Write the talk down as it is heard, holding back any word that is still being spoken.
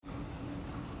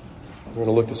We're going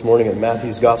to look this morning at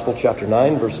Matthew's Gospel, chapter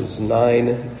 9, verses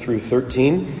 9 through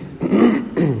 13.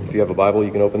 If you have a Bible,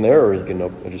 you can open there, or you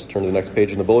can just turn to the next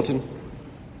page in the bulletin.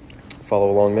 Follow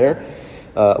along there.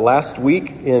 Last week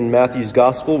in Matthew's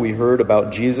Gospel, we heard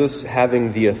about Jesus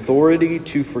having the authority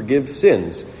to forgive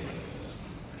sins.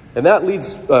 And that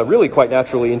leads really quite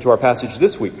naturally into our passage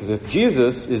this week, because if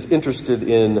Jesus is interested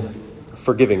in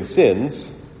forgiving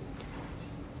sins,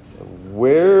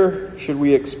 where should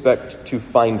we expect to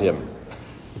find him?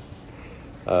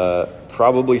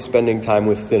 Probably spending time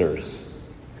with sinners,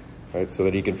 right, so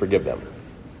that he can forgive them.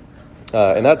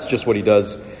 And that's just what he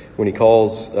does when he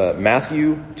calls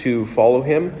Matthew to follow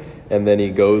him, and then he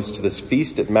goes to this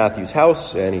feast at Matthew's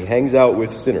house, and he hangs out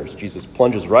with sinners. Jesus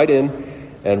plunges right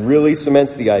in and really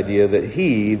cements the idea that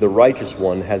he, the righteous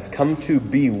one, has come to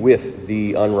be with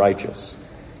the unrighteous,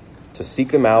 to seek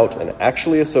them out and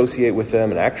actually associate with them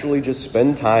and actually just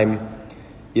spend time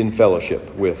in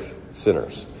fellowship with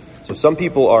sinners. So some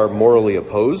people are morally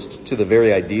opposed to the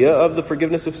very idea of the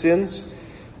forgiveness of sins.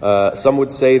 Some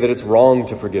would say that it's wrong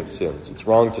to forgive sins. It's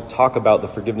wrong to talk about the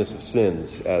forgiveness of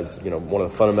sins as, one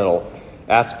of the fundamental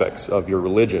aspects of your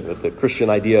religion, that the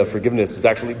Christian idea of forgiveness is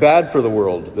actually bad for the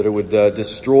world, that it would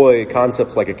destroy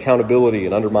concepts like accountability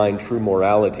and undermine true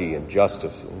morality and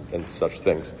justice and such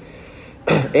things.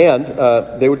 And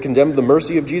they would condemn the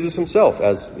mercy of Jesus himself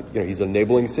as, he's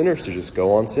enabling sinners to just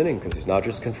go on sinning because he's not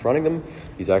just confronting them,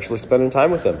 he's actually spending time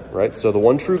with them, right? So the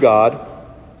one true God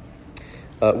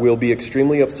will be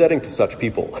extremely upsetting to such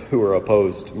people who are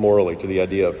opposed morally to the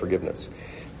idea of forgiveness.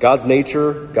 God's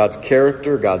nature, God's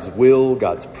character, God's will,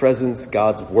 God's presence,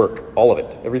 God's work, all of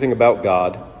it, everything about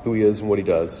God, who he is and what he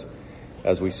does,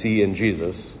 as we see in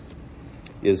Jesus,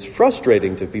 is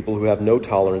frustrating to people who have no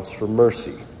tolerance for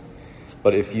mercy.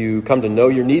 But if you come to know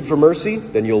your need for mercy,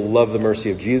 then you'll love the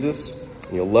mercy of Jesus,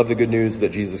 and you'll love the good news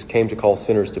that Jesus came to call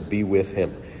sinners to be with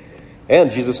him.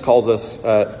 And Jesus calls us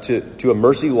to a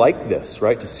mercy like this,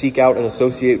 right? To seek out and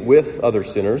associate with other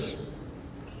sinners,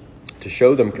 to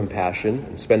show them compassion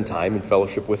and spend time in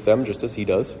fellowship with them, just as he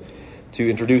does, to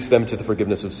introduce them to the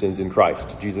forgiveness of sins in Christ.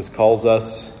 Jesus calls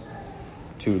us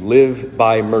to live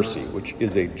by mercy, which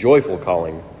is a joyful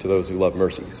calling to those who love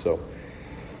mercy. So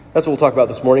that's what we'll talk about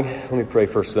this morning. Let me pray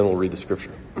first, then we'll read the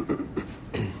scripture.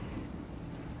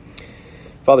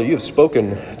 Father, you have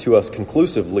spoken to us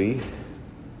conclusively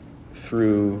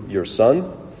through your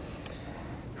Son,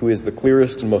 who is the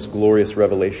clearest and most glorious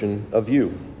revelation of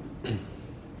you.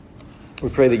 We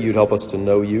pray that you'd help us to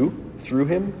know you through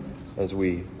him as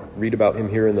we read about him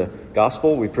here in the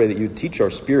gospel. We pray that you'd teach our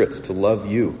spirits to love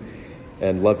you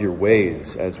and love your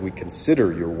ways as we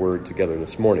consider your word together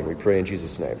this morning. We pray in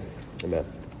Jesus' name. Amen.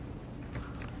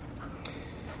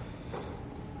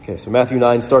 Okay, so Matthew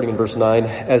 9, starting in verse 9.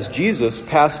 As Jesus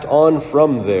passed on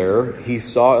from there, he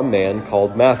saw a man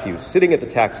called Matthew sitting at the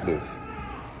tax booth.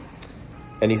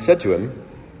 And he said to him,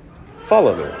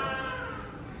 "Follow me."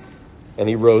 And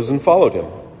he rose and followed him.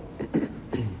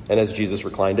 And as Jesus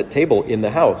reclined at table in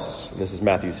the house, and this is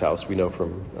Matthew's house, we know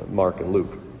from Mark and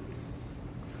Luke,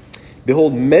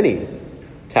 behold, many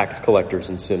tax collectors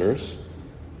and sinners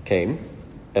came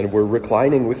and were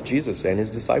reclining with Jesus and his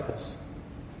disciples.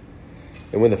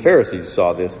 And when the Pharisees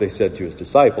saw this, they said to his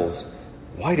disciples,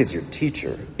 "Why does your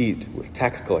teacher eat with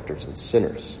tax collectors and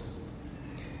sinners?"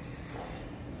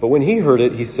 But when he heard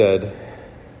it, he said,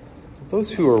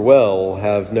 "Those who are well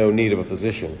have no need of a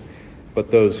physician,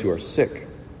 but those who are sick.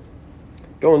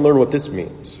 Go and learn what this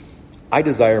means. I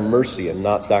desire mercy and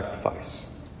not sacrifice.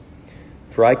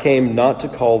 For I came not to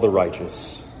call the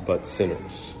righteous, but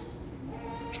sinners."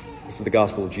 This is the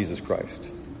gospel of Jesus Christ.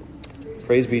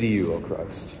 Praise be to you, O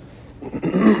Christ.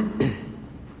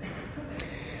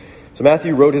 So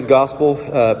Matthew wrote his gospel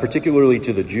particularly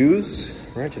to the Jews,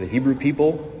 right, to the Hebrew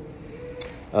people,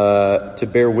 to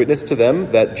bear witness to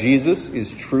them that Jesus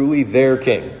is truly their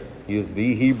king. He is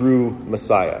the Hebrew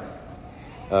Messiah.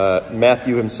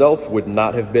 Matthew himself would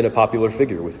not have been a popular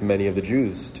figure with many of the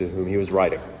Jews to whom he was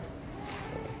writing.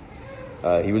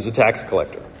 He was a tax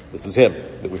collector. This is him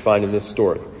that we find in this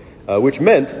story, which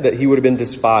meant that he would have been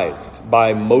despised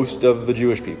by most of the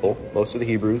Jewish people, most of the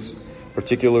Hebrews,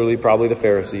 particularly probably the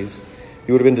Pharisees.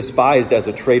 He would have been despised as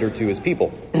a traitor to his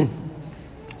people.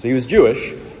 So he was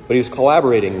Jewish, but he was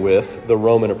collaborating with the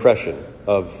Roman oppression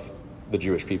of the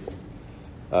Jewish people,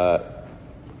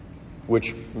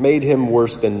 which made him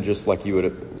worse than just like you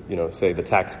would, say the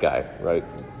tax guy, right?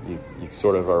 You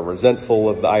sort of are resentful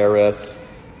of the IRS,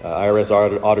 IRS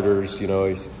auditors,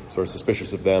 you're sort of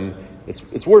suspicious of them.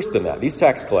 It's worse than that. These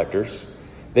tax collectors,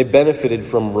 they benefited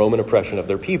from Roman oppression of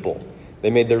their people. They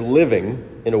made their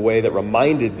living in a way that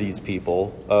reminded these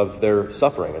people of their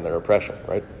suffering and their oppression,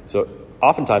 right? So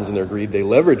oftentimes in their greed, they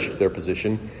leveraged their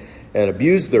position and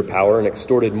abused their power and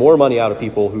extorted more money out of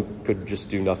people who could just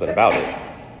do nothing about it.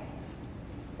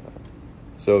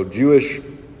 So Jewish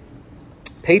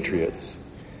patriots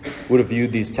would have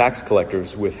viewed these tax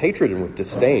collectors with hatred and with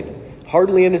disdain.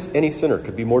 Hardly any sinner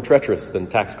could be more treacherous than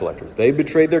tax collectors. They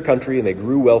betrayed their country and they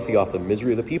grew wealthy off the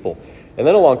misery of the people. And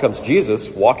then along comes Jesus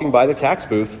walking by the tax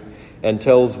booth and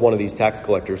tells one of these tax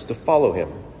collectors to follow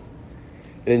him.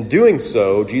 And in doing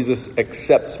so, Jesus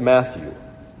accepts Matthew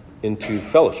into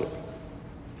fellowship.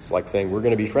 It's like saying, we're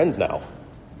going to be friends now.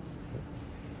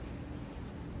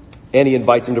 And he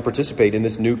invites him to participate in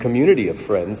this new community of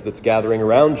friends that's gathering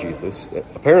around Jesus.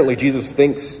 Apparently, Jesus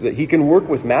thinks that he can work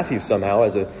with Matthew somehow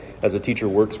as a teacher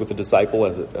works with a disciple,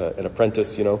 as an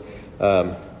apprentice,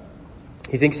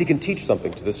 He thinks he can teach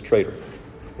something to this traitor.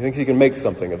 He thinks he can make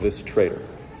something of this traitor.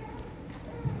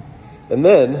 And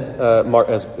then,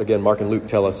 Mark and Luke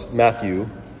tell us, Matthew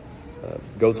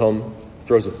goes home,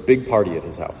 throws a big party at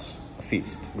his house, a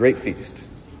feast, great feast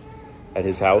at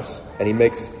his house, and he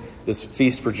makes this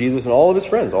feast for Jesus and all of his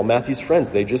friends, all Matthew's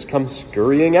friends. They just come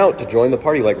scurrying out to join the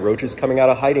party like roaches coming out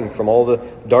of hiding from all the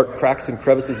dark cracks and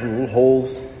crevices and little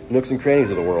holes, nooks and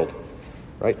crannies of the world.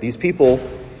 Right? These people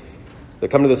that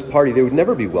come to this party, they would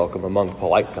never be welcome among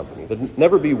polite company. They'd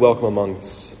never be welcome among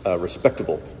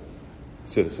respectable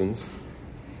citizens.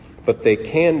 But they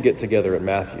can get together at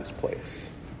Matthew's place.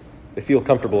 They feel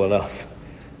comfortable enough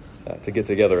to get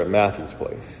together at Matthew's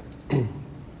place.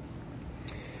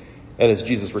 And as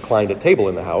Jesus reclined at table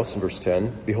in the house, in verse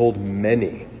 10, behold,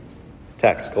 many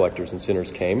tax collectors and sinners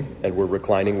came and were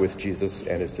reclining with Jesus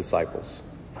and his disciples.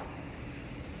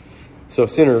 So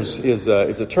sinners is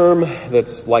a term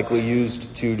that's likely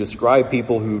used to describe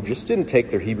people who just didn't take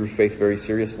their Hebrew faith very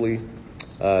seriously.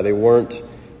 They weren't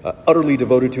utterly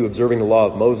devoted to observing the law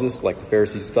of Moses like the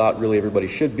Pharisees thought really everybody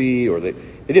should be, or they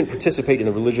didn't participate in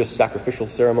the religious sacrificial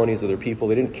ceremonies of their people.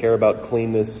 They didn't care about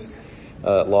cleanness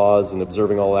laws and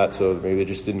observing all that, so maybe they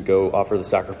just didn't go offer the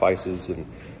sacrifices.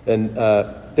 And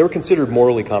they were considered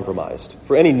morally compromised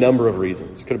for any number of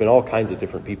reasons. Could have been all kinds of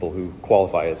different people who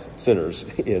qualify as sinners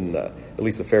in at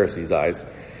least the Pharisees' eyes.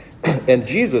 And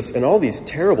Jesus and all these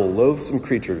terrible, loathsome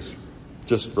creatures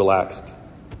just relaxed.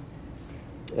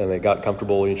 And they got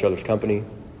comfortable in each other's company.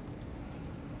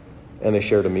 And they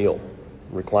shared a meal,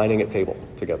 reclining at table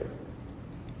together.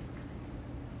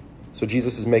 So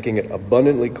Jesus is making it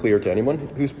abundantly clear to anyone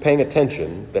who's paying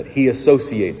attention that he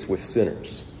associates with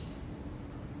sinners,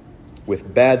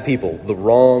 with bad people, the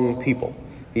wrong people.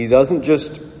 He doesn't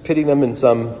just pity them in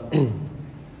some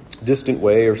distant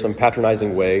way or some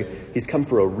patronizing way. He's come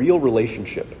for a real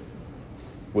relationship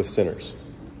with sinners.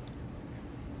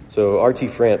 So R.T.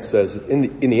 France says,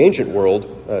 in the ancient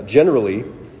world, generally,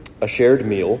 a shared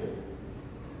meal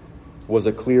was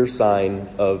a clear sign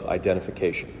of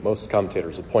identification. Most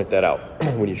commentators will point that out.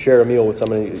 When you share a meal with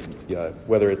somebody,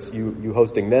 whether it's you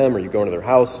hosting them or you go into their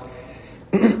house,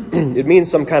 it means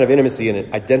some kind of intimacy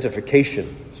and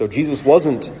identification. So Jesus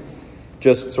wasn't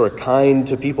just sort of kind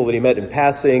to people that he met in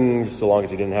passing, so long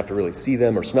as he didn't have to really see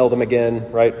them or smell them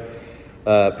again, right?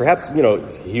 Perhaps,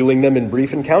 healing them in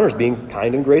brief encounters, being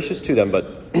kind and gracious to them,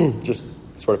 but just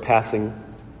sort of passing.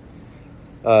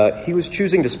 He was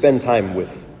choosing to spend time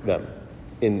with them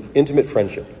in intimate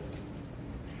friendship.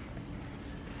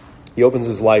 He opens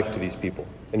his life to these people,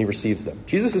 and he receives them.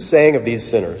 Jesus is saying of these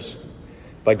sinners,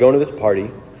 by going to this party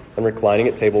and reclining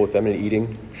at table with them and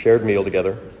eating shared meal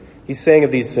together, he's saying of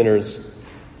these sinners,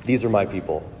 these are my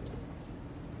people.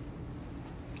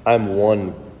 I'm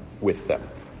one with them.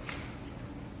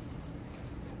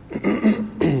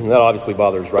 That obviously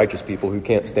bothers righteous people who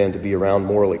can't stand to be around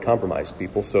morally compromised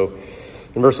people. So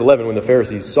in verse 11, when the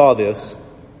Pharisees saw this,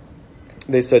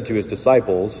 they said to his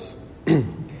disciples,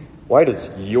 why does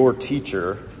your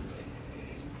teacher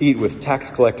eat with tax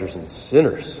collectors and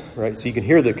sinners? Right? So you can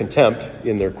hear the contempt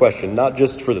in their question, not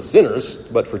just for the sinners,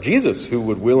 but for Jesus, who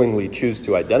would willingly choose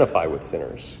to identify with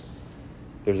sinners.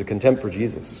 There's a contempt for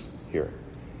Jesus here.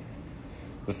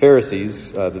 The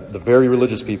Pharisees, the very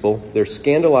religious people, they're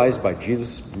scandalized by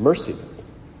Jesus' mercy.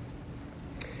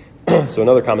 So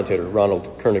another commentator,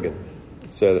 Ronald Kernigan,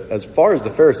 said, as far as the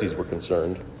Pharisees were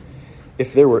concerned,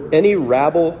 if there were any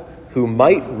rabble who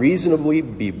might reasonably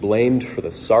be blamed for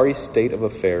the sorry state of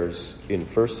affairs in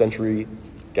first century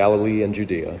Galilee and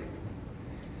Judea,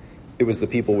 it was the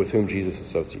people with whom Jesus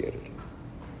associated.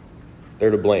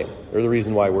 They're to blame. They're the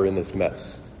reason why we're in this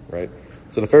mess, right?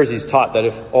 So the Pharisees taught that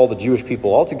if all the Jewish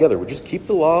people all together would just keep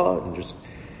the law and just,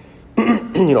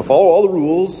 follow all the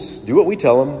rules, do what we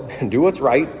tell them, and do what's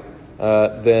right,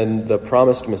 then the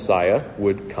promised Messiah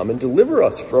would come and deliver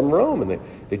us from Rome. And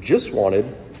they just wanted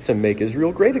to make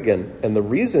Israel great again. And the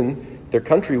reason their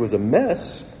country was a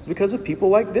mess was because of people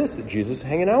like this that Jesus is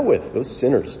hanging out with. Those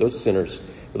sinners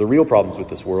were the real problems with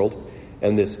this world.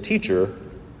 And this teacher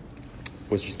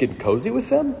was just getting cozy with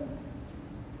them.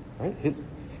 Right?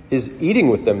 His eating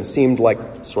with them seemed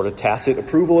like sort of tacit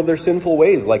approval of their sinful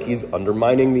ways, like he's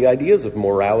undermining the ideas of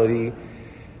morality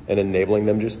and enabling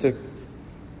them just to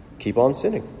keep on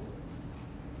sinning.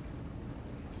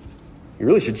 You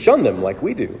really should shun them like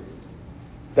we do.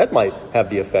 That might have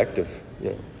the effect of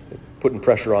putting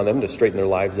pressure on them to straighten their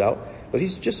lives out. But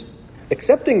he's just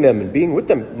accepting them and being with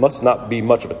them. Must not be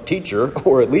much of a teacher,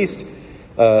 or at least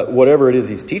whatever it is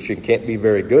he's teaching can't be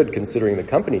very good considering the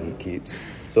company he keeps.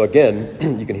 So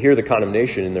again, you can hear the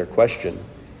condemnation in their question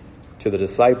to the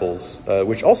disciples,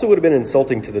 which also would have been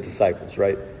insulting to the disciples,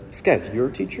 right? This guy's your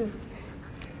teacher?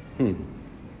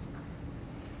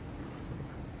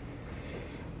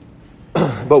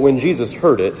 But when Jesus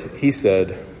heard it, he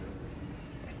said,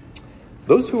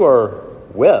 "Those who are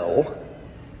well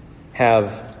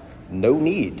have no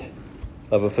need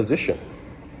of a physician,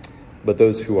 but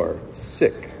those who are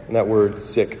sick." And that word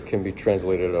sick can be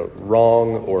translated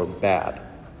wrong or bad.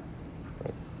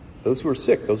 Right? Those who are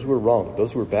sick, those who are wrong,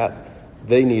 those who are bad,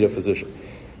 they need a physician.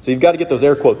 So you've got to get those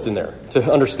air quotes in there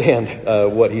to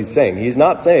understand what he's saying. He's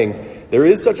not saying there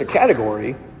is such a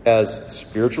category as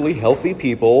spiritually healthy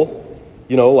people,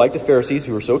 like the Pharisees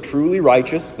who are so truly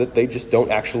righteous that they just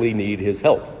don't actually need his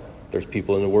help. There's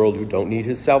people in the world who don't need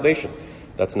his salvation.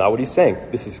 That's not what he's saying.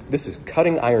 This is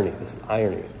cutting irony. This is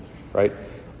irony, right?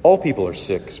 All people are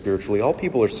sick spiritually. All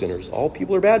people are sinners. All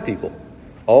people are bad people.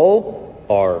 All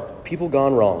are people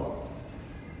gone wrong.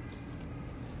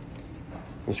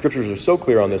 The scriptures are so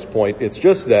clear on this point. It's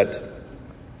just that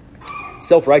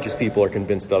self-righteous people are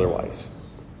convinced otherwise.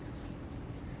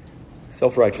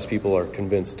 Self-righteous people are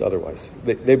convinced otherwise.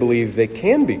 They believe they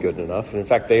can be good enough, and in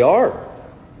fact, they are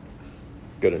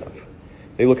good enough.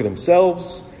 They look at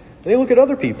themselves, and they look at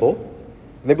other people,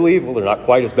 and they believe, well, they're not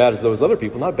quite as bad as those other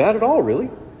people. Not bad at all, really.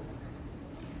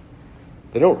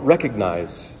 They don't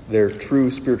recognize their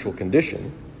true spiritual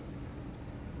condition,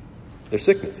 their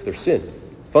sickness, their sin.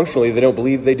 Functionally, they don't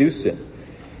believe they do sin,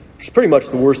 which is pretty much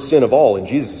the worst sin of all in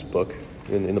Jesus' book,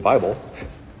 in the Bible.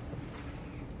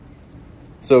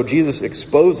 So Jesus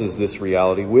exposes this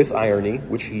reality with irony,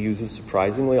 which he uses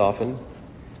surprisingly often.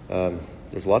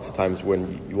 There's lots of times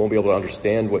when you won't be able to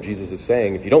understand what Jesus is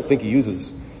saying if you don't think he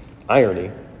uses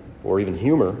irony or even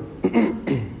humor.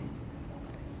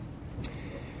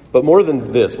 But more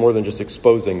than this, more than just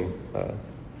exposing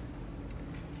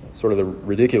sort of the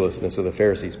ridiculousness of the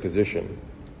Pharisees' position,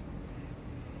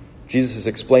 Jesus is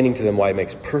explaining to them why it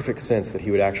makes perfect sense that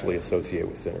he would actually associate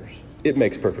with sinners. It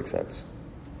makes perfect sense.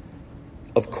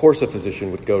 Of course a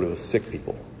physician would go to the sick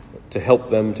people to help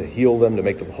them, to heal them, to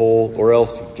make them whole, or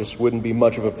else he just wouldn't be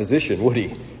much of a physician, would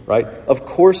he? Right? Of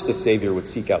course the Savior would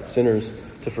seek out sinners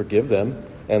to forgive them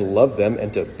and love them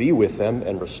and to be with them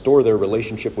and restore their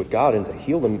relationship with God and to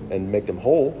heal them and make them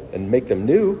whole and make them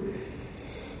new.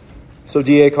 So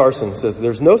D.A. Carson says,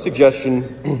 there's no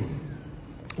suggestion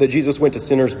that Jesus went to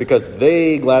sinners because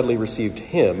they gladly received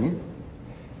him.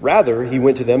 Rather, he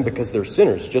went to them because they're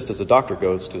sinners, just as a doctor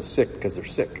goes to the sick because they're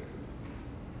sick.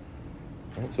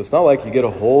 Right? So it's not like you get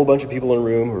a whole bunch of people in a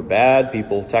room who are bad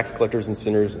people, tax collectors and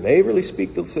sinners, and they really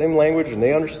speak the same language and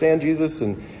they understand Jesus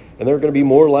and they're going to be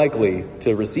more likely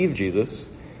to receive Jesus.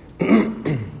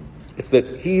 It's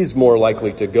that he's more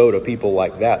likely to go to people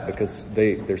like that because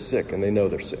they're sick and they know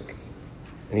they're sick.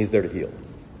 And he's there to heal.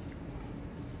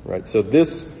 Right? So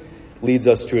this leads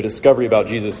us to a discovery about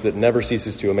Jesus that never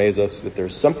ceases to amaze us, that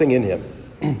there's something in him.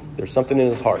 There's something in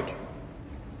his heart.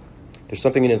 There's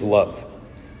something in his love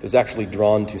that's actually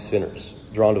drawn to sinners,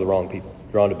 drawn to the wrong people,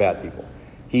 drawn to bad people.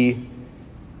 He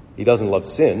doesn't love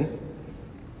sin.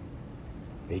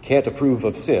 He can't approve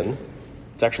of sin.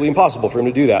 It's actually impossible for him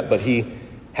to do that, but he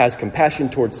has compassion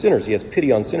towards sinners. He has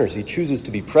pity on sinners. He chooses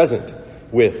to be present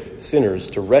with sinners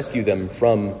to rescue them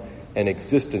from an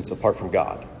existence apart from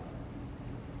God.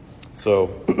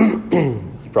 So,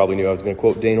 you probably knew I was going to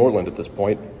quote Dane Ortland at this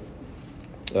point.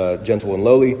 Gentle and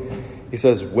lowly. He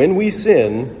says, when we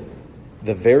sin,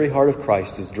 the very heart of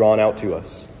Christ is drawn out to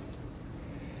us.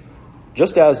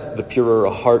 Just as the purer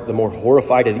a heart, the more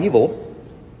horrified at evil,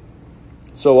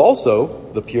 so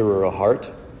also the purer a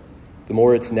heart, the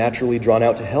more it's naturally drawn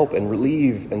out to help and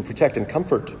relieve and protect and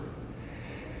comfort.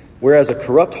 Whereas a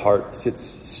corrupt heart sits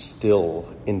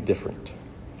still, indifferent.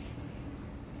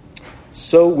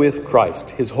 So with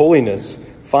Christ, his holiness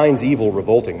finds evil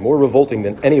revolting, more revolting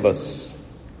than any of us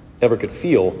ever could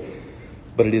feel.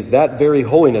 But it is that very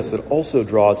holiness that also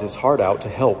draws his heart out to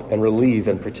help and relieve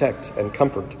and protect and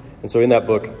comfort. And so in that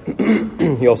book,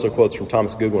 he also quotes from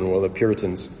Thomas Goodwin, one of the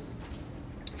Puritans,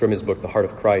 from his book, The Heart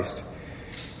of Christ.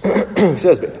 He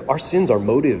says, but our sins are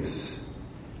motives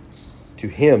to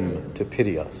him to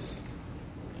pity us.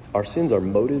 Our sins are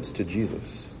motives to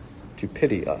Jesus to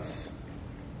pity us.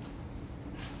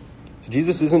 So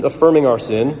Jesus isn't affirming our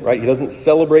sin, right? He doesn't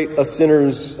celebrate a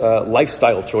sinner's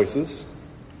lifestyle choices.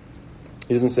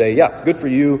 He doesn't say, yeah, good for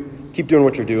you, keep doing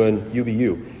what you're doing, you be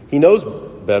you. He knows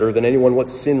better than anyone what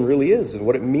sin really is and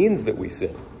what it means that we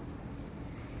sin.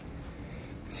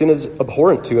 Sin is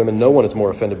abhorrent to him, and no one is more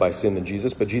offended by sin than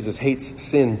Jesus, but Jesus hates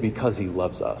sin because he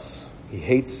loves us. He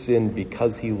hates sin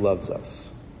because he loves us.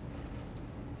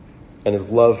 And his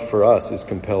love for us has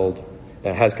compelled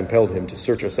him to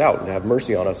search us out and to have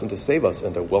mercy on us and to save us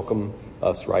and to welcome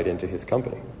us right into his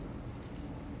company.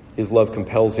 His love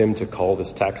compels him to call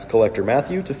this tax collector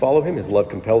Matthew to follow him. His love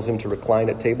compels him to recline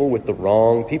at table with the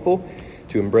wrong people,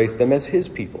 to embrace them as his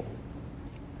people,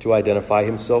 to identify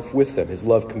himself with them. His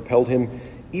love compelled him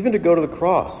even to go to the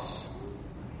cross.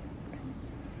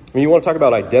 I mean, you want to talk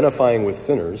about identifying with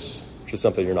sinners, which is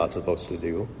something you're not supposed to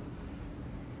do.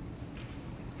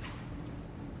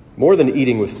 More than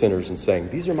eating with sinners and saying,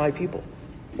 these are my people.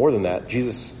 More than that,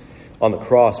 Jesus on the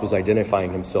cross was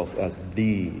identifying himself as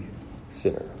the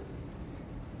sinner.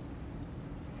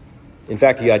 In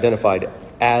fact, he identified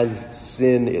as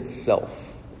sin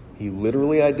itself. He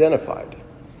literally identified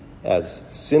as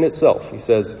sin itself. He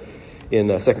says in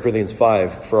 2 Corinthians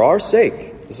 5, for our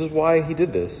sake, this is why he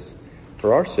did this,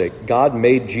 for our sake, God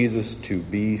made Jesus to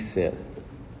be sin,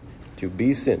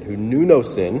 who knew no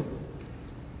sin,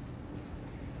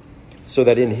 so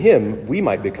that in him we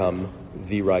might become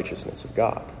the righteousness of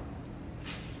God.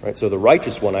 Right? So the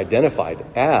righteous one identified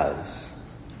as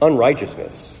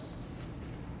unrighteousness.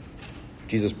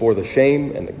 Jesus bore the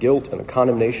shame and the guilt and the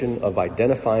condemnation of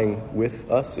identifying with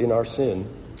us in our sin,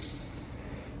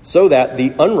 so that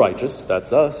the unrighteous,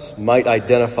 that's us, might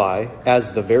identify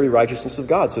as the very righteousness of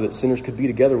God, so that sinners could be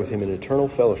together with him in eternal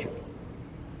fellowship.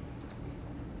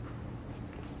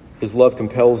 His love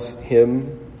compels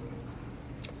him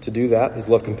to do that. His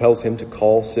love compels him to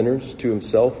call sinners to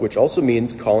himself, which also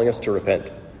means calling us to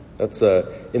repent. That's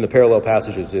in the parallel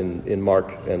passages in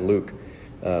Mark and Luke.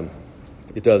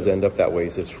 It does end up that way. He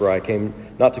says, for I came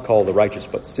not to call the righteous,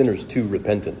 but sinners to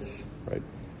repentance. Right?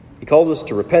 He calls us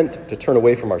to repent, to turn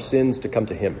away from our sins, to come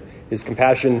to him. His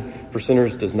compassion for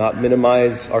sinners does not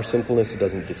minimize our sinfulness. It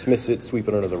doesn't dismiss it, sweep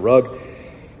it under the rug.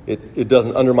 It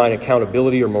doesn't undermine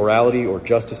accountability or morality or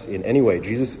justice in any way.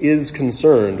 Jesus is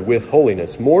concerned with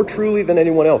holiness more truly than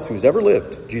anyone else who's ever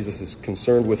lived. Jesus is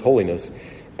concerned with holiness.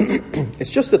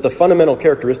 It's just that the fundamental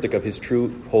characteristic of his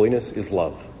true holiness is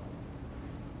love.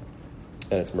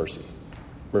 And it's mercy.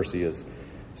 Mercy is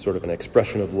sort of an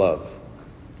expression of love.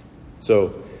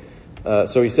 So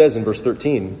he says in verse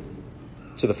 13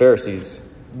 to the Pharisees,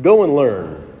 go and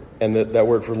learn. And that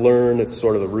word for learn, it's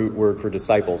sort of the root word for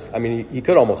disciples. I mean, he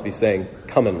could almost be saying,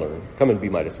 come and learn. Come and be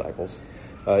my disciples.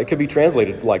 It could be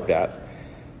translated like that.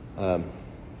 Go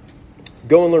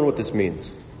and learn what this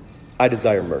means. I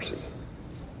desire mercy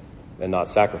and not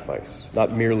sacrifice,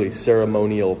 not merely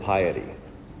ceremonial piety.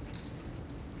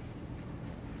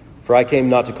 For I came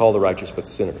not to call the righteous, but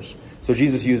sinners. So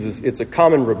Jesus uses, it's a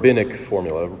common rabbinic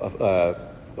formula,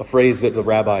 a phrase that the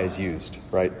rabbis used,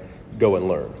 right? Go and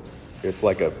learn. It's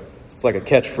like a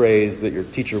catchphrase that your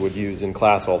teacher would use in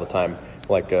class all the time.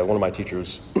 Like one of my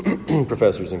teachers,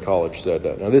 professors in college said,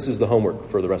 now this is the homework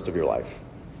for the rest of your life.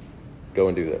 Go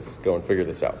and do this. Go and figure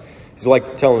this out. He's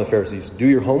like telling the Pharisees, do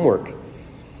your homework.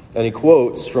 And he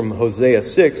quotes from Hosea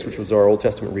 6, which was our Old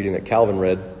Testament reading that Calvin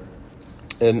read.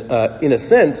 And in a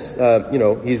sense,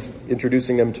 he's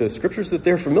introducing them to scriptures that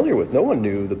they're familiar with. No one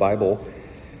knew the Bible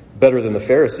better than the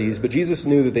Pharisees, but Jesus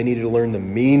knew that they needed to learn the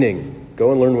meaning.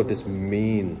 Go and learn what this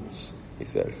means, he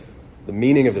says. The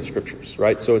meaning of the scriptures,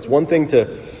 right? So it's one thing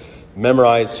to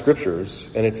memorize scriptures,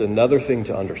 and it's another thing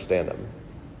to understand them.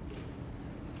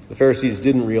 The Pharisees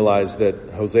didn't realize that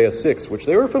Hosea 6, which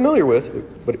they were familiar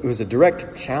with, but it was a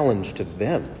direct challenge to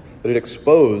them, that it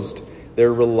exposed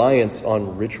their reliance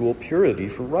on ritual purity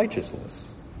for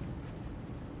righteousness.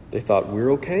 They thought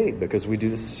we're okay because we do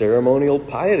this ceremonial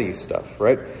piety stuff,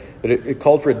 right? But it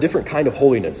called for a different kind of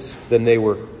holiness than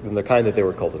the kind that they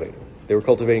were cultivating. They were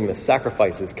cultivating the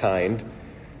sacrifices kind,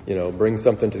 bring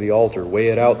something to the altar, weigh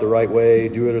it out the right way,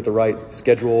 do it at the right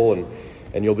schedule,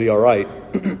 and you'll be all right.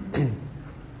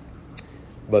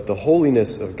 But the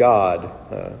holiness of God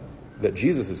that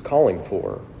Jesus is calling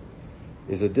for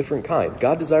is a different kind.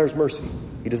 God desires mercy.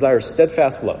 He desires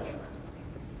steadfast love.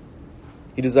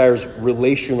 He desires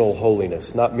relational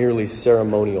holiness, not merely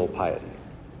ceremonial piety.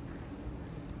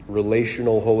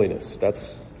 Relational holiness,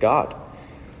 that's God.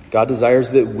 God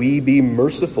desires that we be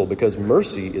merciful because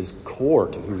mercy is core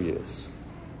to who he is.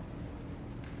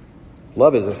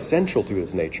 Love is essential to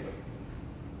his nature.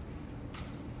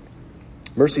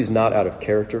 Mercy is not out of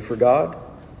character for God.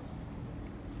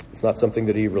 It's not something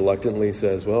that he reluctantly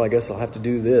says, well, I guess I'll have to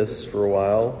do this for a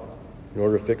while in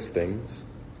order to fix things.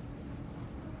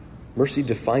 Mercy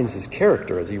defines his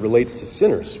character as he relates to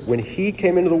sinners. When he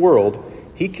came into the world,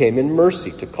 he came in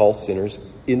mercy to call sinners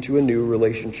into a new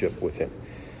relationship with him.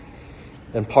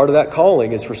 And part of that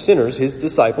calling is for sinners, his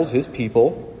disciples, his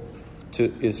people,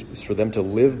 is for them to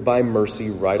live by mercy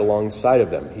right alongside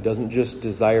of them. He doesn't just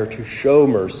desire to show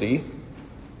mercy.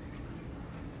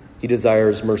 He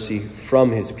desires mercy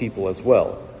from his people as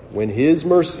well. When his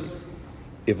mercy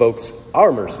evokes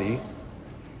our mercy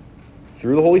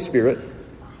through the Holy Spirit,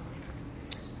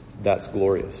 that's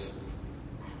glorious.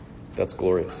 That's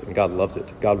glorious, and God loves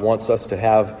it. God wants us to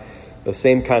have the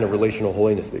same kind of relational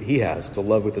holiness that he has, to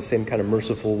love with the same kind of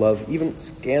merciful love, even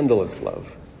scandalous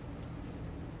love.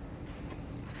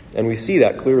 And we see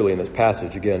that clearly in this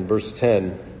passage. Again, verse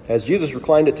 10, as Jesus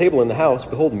reclined at table in the house,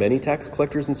 behold, many tax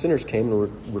collectors and sinners came and were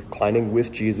reclining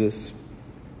with Jesus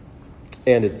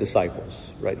and his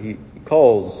disciples. Right? He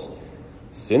calls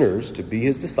sinners to be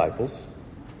his disciples,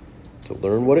 to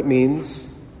learn what it means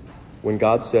when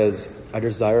God says, I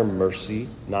desire mercy,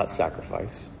 not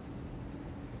sacrifice.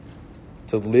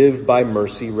 To live by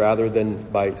mercy rather than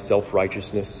by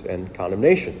self-righteousness and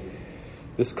condemnation.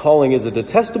 This calling is a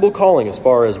detestable calling as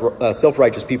far as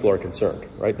self-righteous people are concerned,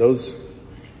 right? Those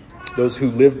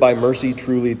who live by mercy,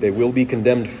 truly, they will be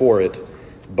condemned for it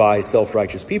by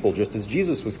self-righteous people, just as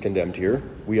Jesus was condemned here.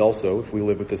 We also, if we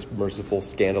live with this merciful,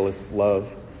 scandalous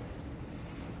love,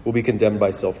 will be condemned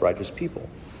by self-righteous people.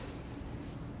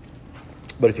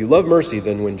 But if you love mercy,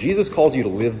 then when Jesus calls you to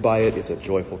live by it, it's a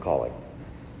joyful calling.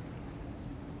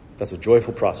 That's a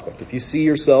joyful prospect. If you see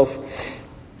yourself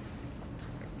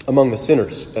among the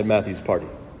sinners at Matthew's party,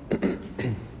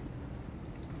 if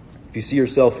you see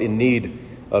yourself in need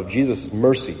of Jesus'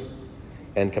 mercy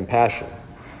and compassion,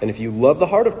 and if you love the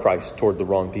heart of Christ toward the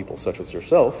wrong people, such as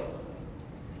yourself,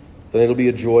 then it'll be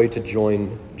a joy to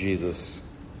join Jesus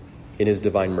in his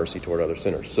divine mercy toward other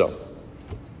sinners. So,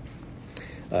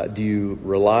 do you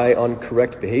rely on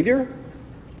correct behavior?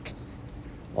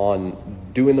 On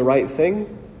doing the right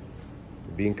thing?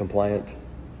 Being compliant?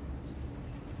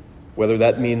 Whether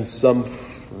that means some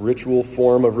ritual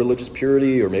form of religious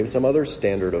purity or maybe some other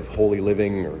standard of holy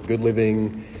living or good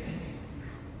living.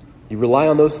 You rely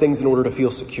on those things in order to feel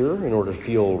secure, in order to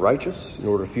feel righteous, in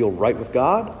order to feel right with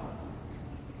God.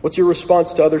 What's your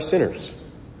response to other sinners?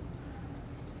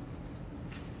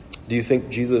 Do you think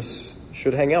Jesus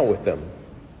should hang out with them?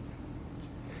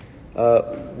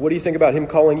 What do you think about him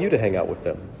calling you to hang out with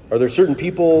them? Are there certain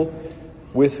people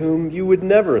with whom you would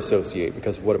never associate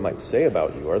because of what it might say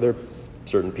about you? Are there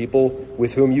certain people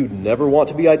with whom you'd never want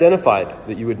to be identified,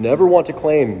 that you would never want to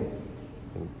claim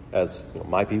as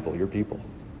my people, your people,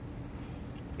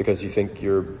 because you think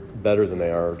you're better than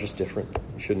they are or just different?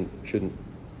 You shouldn't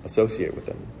associate with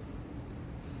them.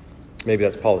 Maybe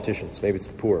that's politicians. Maybe it's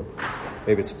the poor.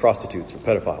 Maybe it's prostitutes or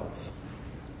pedophiles.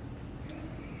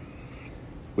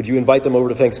 Would you invite them over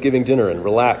to Thanksgiving dinner and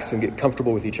relax and get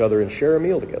comfortable with each other and share a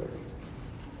meal together?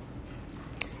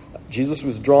 Jesus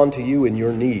was drawn to you in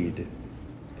your need,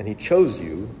 and he chose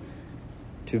you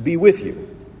to be with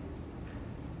you.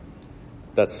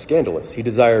 That's scandalous. He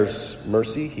desires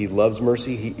mercy. He loves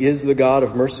mercy. He is the God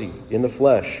of mercy in the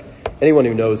flesh. Anyone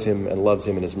who knows him and loves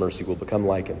him in his mercy will become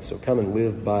like him. So come and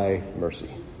live by mercy.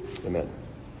 Amen.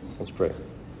 Let's pray.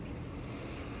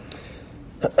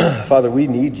 Father, we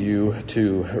need you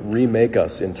to remake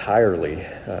us entirely,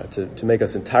 to make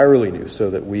us entirely new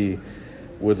so that we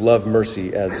would love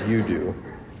mercy as you do.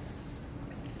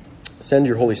 Send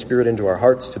your Holy Spirit into our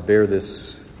hearts to bear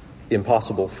this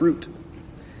impossible fruit.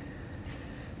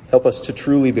 Help us to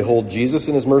truly behold Jesus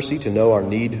in his mercy, to know our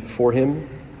need for him,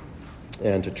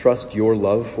 and to trust your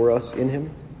love for us in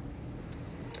him.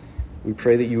 We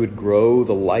pray that you would grow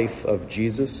the life of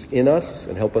Jesus in us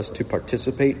and help us to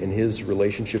participate in his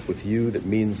relationship with you that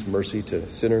means mercy to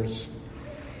sinners.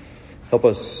 Help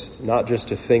us not just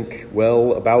to think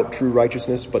well about true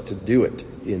righteousness, but to do it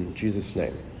in Jesus'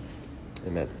 name.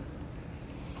 Amen.